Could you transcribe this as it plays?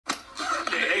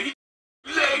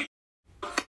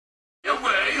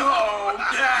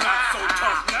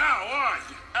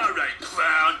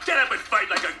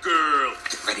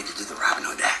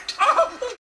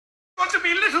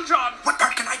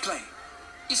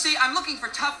see, I'm looking for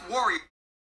tough warriors.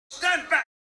 Stand back!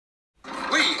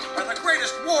 We are the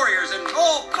greatest warriors in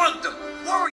all Bugdom.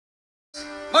 Warriors!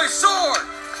 My sword!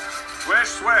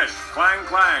 Swish, swish, clang,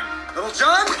 clang. Little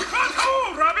John?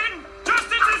 Oh, Robin!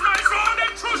 Justice is my sword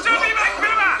and truth shall be my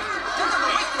quiver!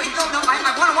 Wait, no, I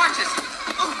want to watch this.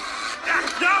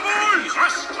 Jawohl!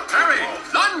 Thrust, parry,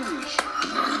 lunge!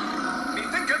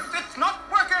 Methinketh it's not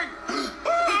working!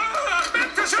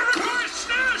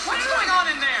 What's going on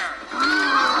in there?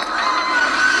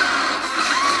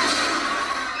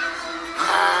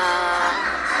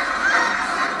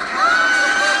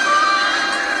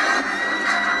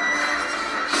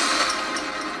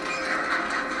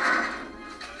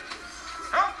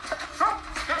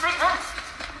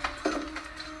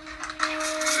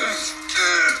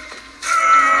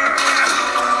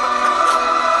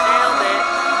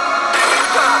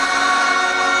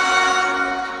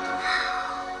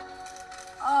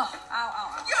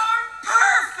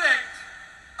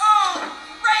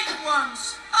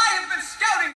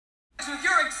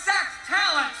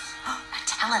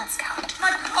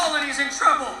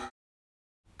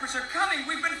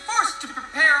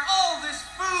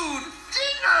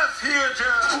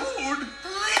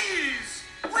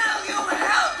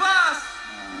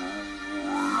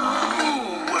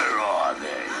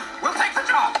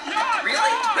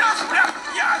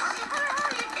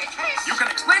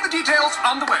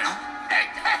 On the way.